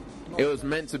it was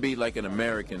meant to be like an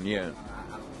American, yeah.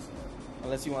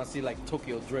 Unless you want to see like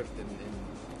Tokyo Drift and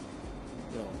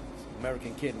you know,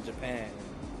 American Kid in Japan.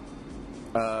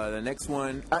 The next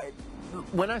one,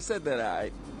 when I said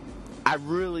that, I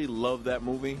really love that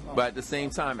movie, but at the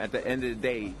same time, at the end of the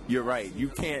day, you're right. You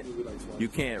can't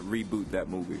reboot that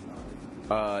movie.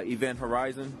 Event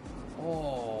Horizon.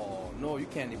 Oh no, you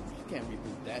can't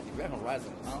reboot that. Event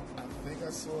Horizon. I think I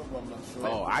saw it, but I'm not sure.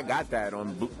 Oh, I got that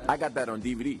on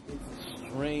DVD.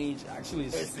 Strange. Actually,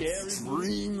 it's scary.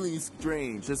 Extremely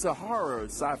strange. It's a horror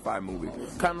sci-fi movie,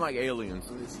 kind of like Aliens.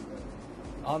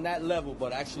 On that level,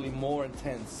 but actually more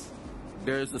intense.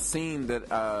 There's a scene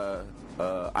that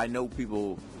I know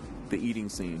people. The eating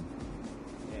scene.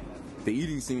 Yeah. The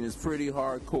eating scene is pretty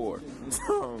hardcore.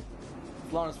 So,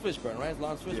 Lawrence Fishburne, right?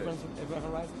 Lawrence Fishburne's Event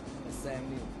Horizon. And Sam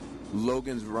Neill.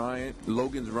 Logan's Run.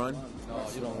 No,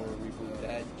 you don't want to reboot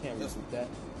that. You can't reboot that.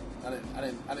 I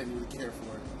didn't really care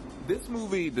for it. This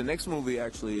movie, the next movie,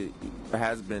 actually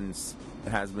has been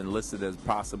listed as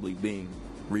possibly being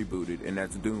rebooted, and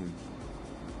that's Dune.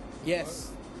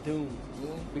 Yes, Dune.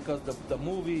 Because the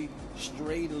movie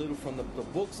strayed a little from the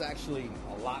books. Actually,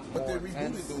 a lot more But they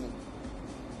intense. rebooted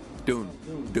Dune.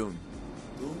 Dune.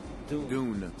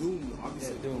 Dune. Dune, Yeah,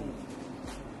 obviously. Dune.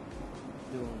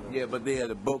 Yeah, but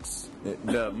the books,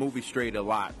 the movie strayed a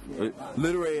lot.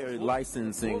 Literary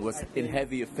licensing was in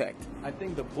heavy effect. I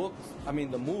think the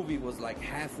movie was like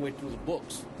halfway through the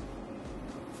books,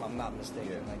 if I'm not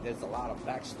mistaken. Yeah. Like, there's a lot of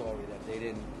backstory that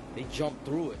they jumped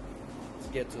through it to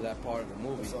get to that part of the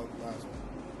movie. So, last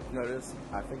one. No,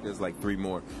 I think there's like 3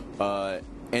 more.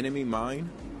 Enemy Mine.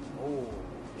 Oh,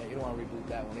 yeah, you don't want to reboot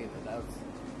that one either. That was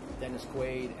Dennis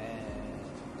Quaid and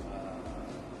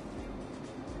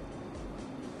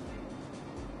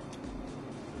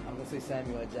I'm gonna say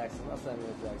Samuel L. Jackson. Not Samuel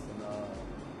L. Jackson.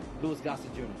 Louis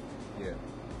Gossett Jr. Yeah.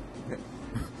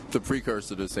 The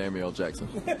precursor to Samuel L. Jackson.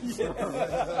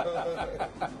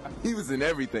 He was in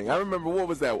everything. I remember, what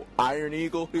was that? Iron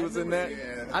Eagle? He was in that?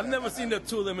 Yeah. I've never seen the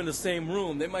two of them in the same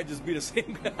room. They might just be the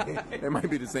same guy. It might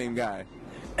be the same guy.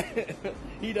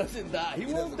 He doesn't die. He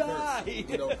won't die. He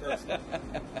don't curse.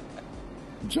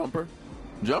 Jumper?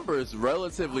 Jumper is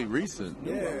relatively recent.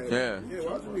 Yeah. Yeah.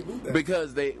 Why'd you reboot that?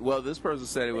 Because this person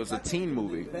said it was a teen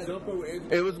movie. Jumper with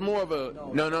Andrew- It was more of a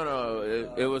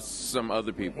no. It was some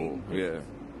other people.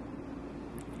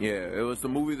 Yeah, it was the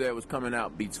movie that was coming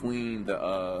out between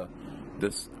the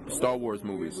the Star Wars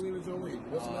movies. Angelina Jolie.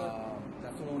 What's her name?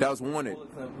 That's the one That was Wanted.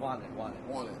 Wanted.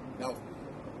 Wanted. That was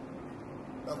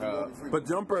Morgan Freeman. But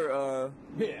Jumper,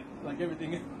 Yeah, like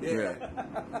everything. yeah.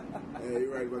 Yeah,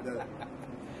 you're right about that.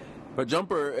 But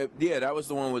Jumper, yeah, that was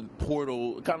the one with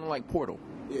Portal, kind of like Portal.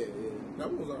 Yeah.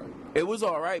 That one was alright. It was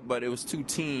all right, but it was too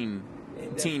teeny,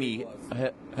 definitely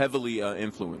was. heavily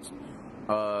influenced.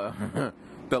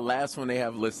 The last one they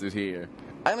have listed here,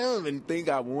 I don't even think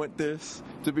I want this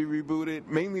to be rebooted,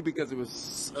 mainly because it was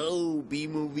so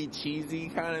B-movie cheesy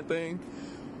kind of thing.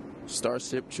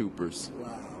 Starship Troopers.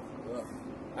 Wow. Ugh.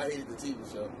 I hated the TV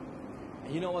show.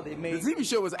 You know what they The made? TV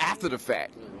show was after the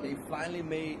fact. They finally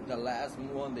made the last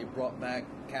one. They brought back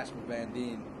Casper Van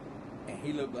Dien, and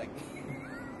he looked like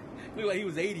he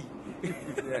was 80.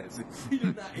 Yes. He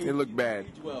did not age, It looked bad.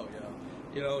 age well,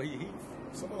 you know. He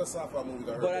Some of the sci-fi movies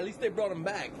I heard. but at least they brought him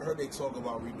back. I heard they talk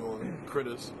about redoing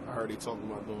Critters. I heard they talking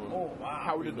about doing Oh wow!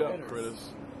 Howard the Duck. Critters.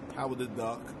 Howard the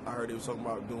Duck. I heard they was talking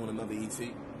about doing another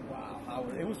E.T. Wow,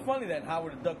 Howard. It was funny that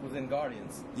Howard the Duck was in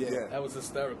Guardians. Yeah. That was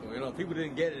hysterical. You know, people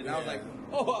didn't get it, and I was Yeah. like,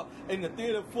 oh, in the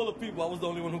theater full of people, I was the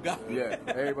only one who got it. Yeah,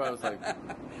 everybody was like,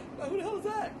 Like, who the hell is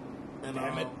that? And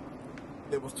Damn it.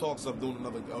 there was talks of doing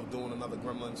another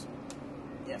Gremlins.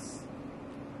 Yes.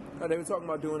 oh, they were talking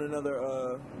about doing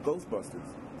another Ghostbusters.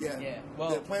 Yeah. Yeah, well,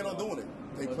 they plan on you know, doing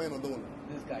it. They but- plan on doing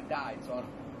it. This guy died, so I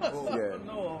don't. Oh, Yeah,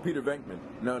 No. Peter Venkman.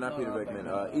 No, not No, Peter no, Venkman.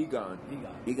 Venkman. Egon.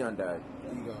 Egon. Died.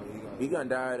 He got. Egon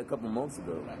died a couple months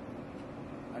ago.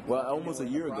 I Well, continue almost a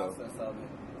with year the ago. process of it.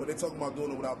 But they talking about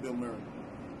doing it without Bill Murray.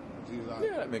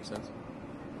 Yeah, that makes sense.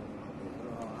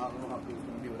 I don't know how people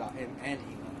can be without him and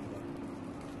Egon.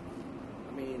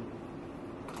 I mean,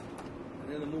 and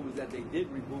then the movies that they did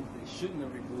reboot, they shouldn't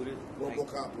have rebooted.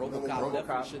 RoboCop. RoboCop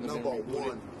definitely shouldn't have Number been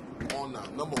rebooted.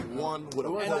 one. Number one with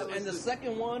a And the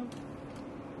second one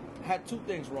had two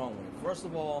things wrong with it. First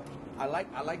of all, I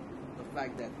like the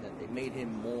fact that they made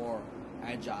him more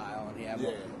agile and he had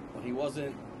more, Yeah. but he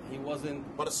wasn't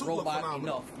But the suit looked robot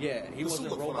phenomenal. enough. Yeah, he The suit wasn't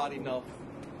looked robot phenomenal.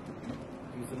 enough.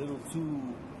 He was a little too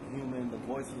human. The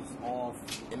voice was off.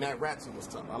 And that rat suit was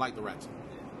tough. I like the rat suit.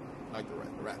 I like the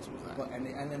rat. The rat suit was nice. But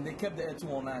and then they kept the Air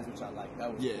 209s, which I liked.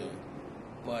 That was Yeah. good.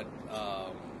 But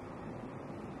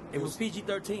it was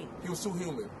PG-13. He was too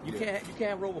human. You Yeah. can't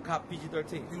have RoboCop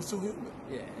PG-13. He was too human.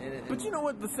 Yeah, But you know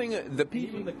what? The thing, the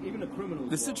people, even the criminals.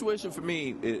 the situation for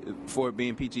me for it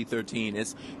being PG-13,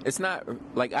 it's not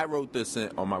like I wrote this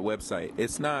on my website.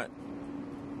 It's not.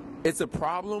 It's a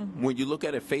problem when you look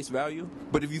at it face value.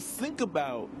 But if you think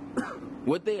about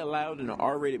what they allowed in an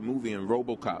R-rated movie in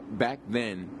RoboCop back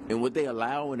then, and what they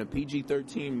allow in a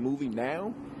PG-13 movie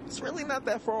now, it's really not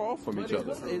that far off from each But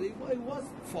other. it was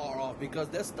far off because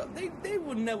that stuff they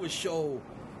would never show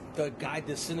the guy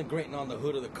disintegrating on the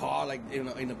hood of the car like in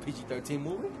a PG-13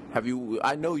 movie. Have you?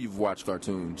 I know you've watched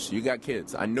cartoons. You got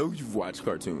kids. I know you've watched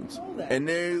cartoons, I know that. and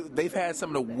they've had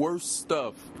some of the worst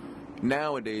stuff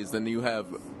nowadays than you have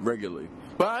regularly.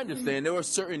 But I understand there are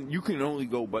certain you can only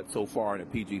go but so far in a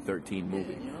PG-13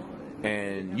 movie,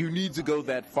 and you need to go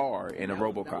that far in a That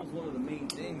RoboCop. was one of the main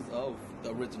things of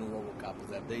the original RoboCop is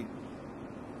that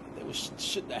there was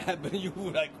shit that happened. You were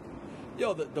like,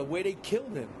 yo, the way they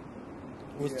killed him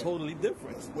was Yeah. totally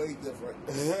different. It's way different.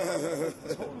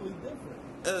 Totally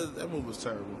different. That movie was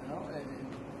terrible. You know?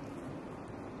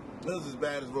 It was as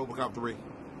bad as RoboCop 3.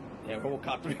 Yeah,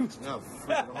 RoboCop 3 was That was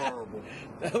freaking horrible.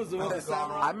 that was the one with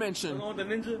Samurai. I mentioned. The one with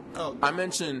the ninja. Oh, I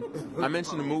mentioned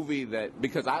a movie that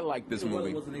because I like this It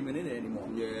movie. wasn't even in it anymore.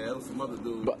 yeah, it was some other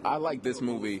dude. But I like this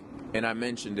movie, and I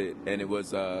mentioned it, and it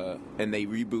was, and they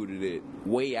rebooted it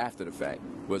way after the fact.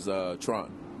 Was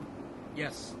Tron?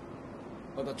 Yes.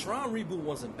 But the Tron reboot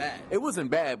wasn't bad. It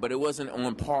wasn't bad, but it wasn't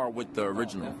on par with the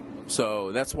original. definitely wasn't.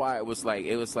 So that's why it was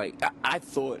like I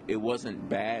thought it wasn't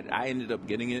bad. I ended up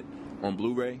getting it on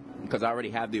Blu-ray because I already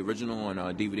have the original on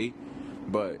DVD,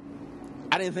 but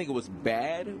I didn't think it was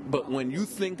bad. But when you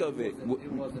think of it,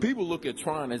 wasn't. people look at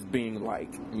Tron as being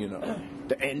like, you know,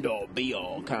 the end-all,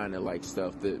 be-all kind of like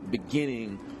stuff, the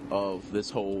beginning of this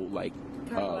whole like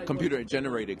Kinda like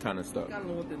computer-generated kind of stuff. I don't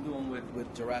know what they're doing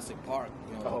with Jurassic Park.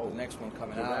 You know, the next one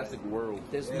coming Jurassic out. World.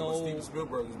 There's yeah, but no Steven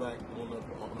Spielberg is back on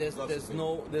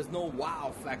the there's no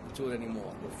wow factor to it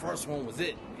anymore. The first one was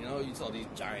it. You know, you saw these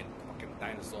giant fucking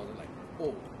dinosaurs. They're like,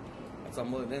 oh, that's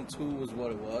something. Then 2 was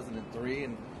what it was, and then 3,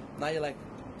 and now you're like,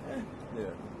 Yeah.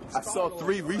 I saw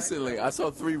 3 recently. I saw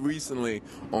 3 recently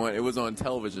on. It was on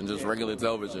television, just regular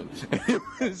television. It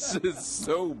was just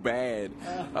so bad.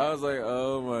 I was like,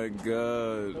 oh my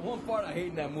god. the one part I hate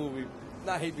in that movie,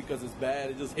 not hate because it's bad,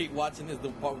 I just hate watching is the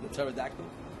part with the pterodactyl.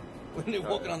 When they're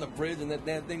walking on the bridge and that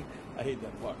damn thing, I hate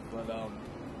that part. But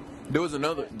There was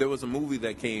a movie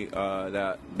that came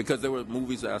that because there were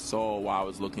movies that I saw while I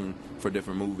was looking for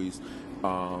different movies.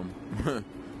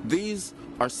 These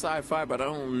are sci-fi, but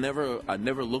I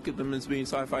never look at them as being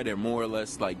sci-fi. They're more or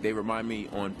less like they remind me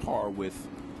on par with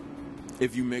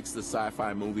if you mix the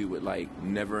sci-fi movie with like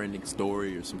Never-Ending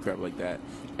Story or some crap like that.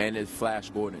 And it's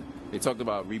Flash Gordon. They talked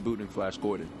about rebooting Flash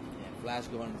Gordon. Yeah, Flash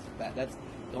Gordon is bad. That's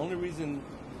the only reason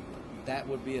that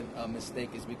would be a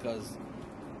mistake is because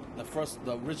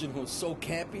the original was so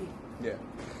campy. Yeah.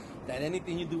 That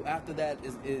anything you do after that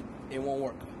it won't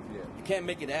work. Yeah. You can't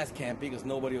make it as campy because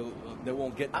they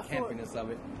won't get the campiness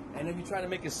of it. And if you try to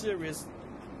make it serious,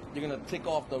 you're gonna tick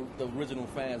off the original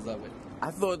fans of it. I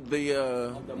thought the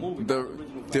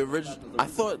original. I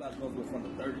thought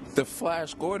the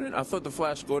Flash Gordon. I thought the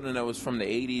Flash Gordon that was from the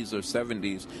 80s or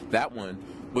 70s. That one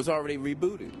was already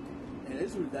rebooted. That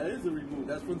is a reboot.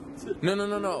 That's from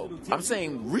No. I'm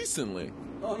saying recently.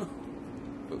 Oh no.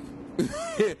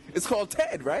 It's called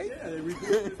Ted, right? Yeah, they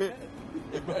rebooted Ted.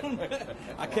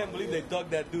 I can't believe they dug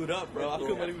that dude up, bro. I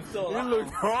couldn't believe he was still alive. He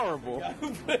looked horrible.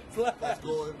 Flash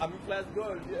Gordon. Flash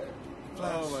Gordon, yeah.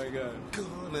 Oh my God.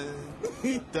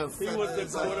 He was the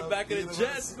quarterback of the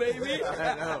Jets, baby.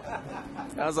 I know.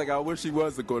 I was like, I wish he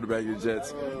was the quarterback of the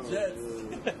Jets. Jets.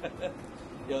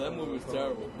 Yo, that movie was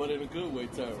terrible, but in a good way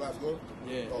terrible. Flash Gordon?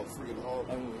 Yeah. Oh, freaking horrible.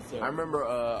 That movie was terrible. I remember,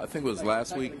 I think it was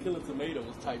last week. Killer Tomato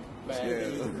was type bad. Yeah.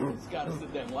 You just gotta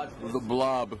sit there and watch this. The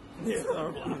Blob. Yeah,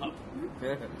 Blob.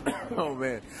 Oh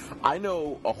man, I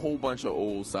know a whole bunch of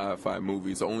old sci-fi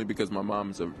movies only because my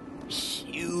mom's a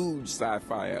huge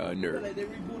sci-fi nerd. They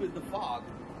rebooted The Fog.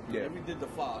 Yeah. They redid The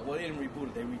Fog. Well, they didn't reboot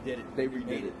it. They redid it. They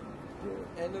redid it.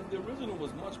 Yeah. And the original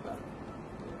was much better.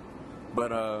 But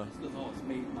Because all it's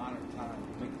made modern time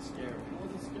to make it scary. It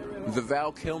wasn't scary at all. the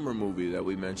Val Kilmer movie that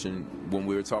we mentioned when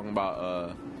we were talking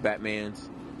about Batman's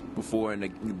before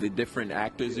and the different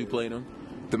actors who played him,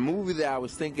 the movie that I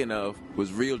was thinking of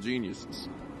was Real Geniuses.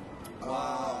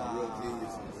 Wow, Real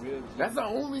Geniuses. That's the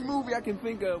only movie I can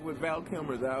think of with Val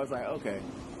Kilmer that I was like, okay,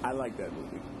 I like that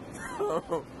movie.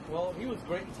 Well, he was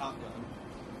great in Top Gun.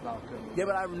 Val Kilmer. Yeah,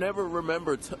 but I never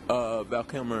remember Val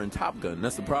Kilmer in Top Gun.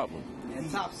 That's the problem. And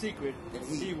Top Secret,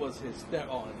 he was his step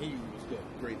on. He was good.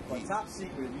 Great. But Top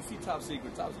Secret, you see Top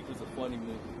Secret's a funny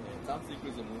movie, man. Top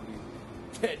Secret's a movie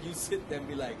that you sit there and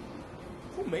be like,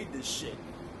 who made this shit?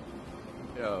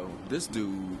 Yo, this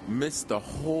dude missed the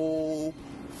whole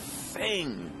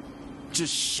thing.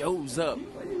 Just shows up.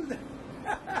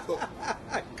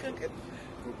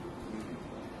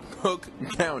 Cook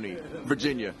County,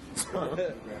 Virginia.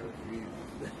 The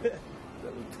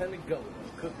Lieutenant Governor.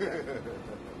 Cook County.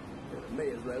 The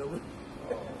mayor's right over.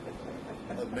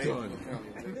 Amazing.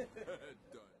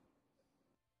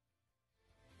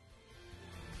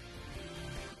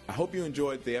 I hope you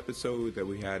enjoyed the episode that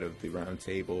we had of the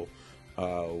Roundtable.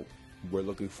 We're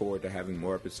looking forward to having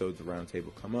more episodes of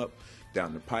Roundtable come up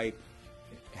down the pipe.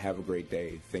 Have a great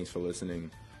day. Thanks for listening.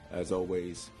 As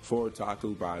always, for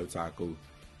Otaku, by Otaku,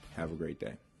 have a great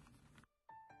day.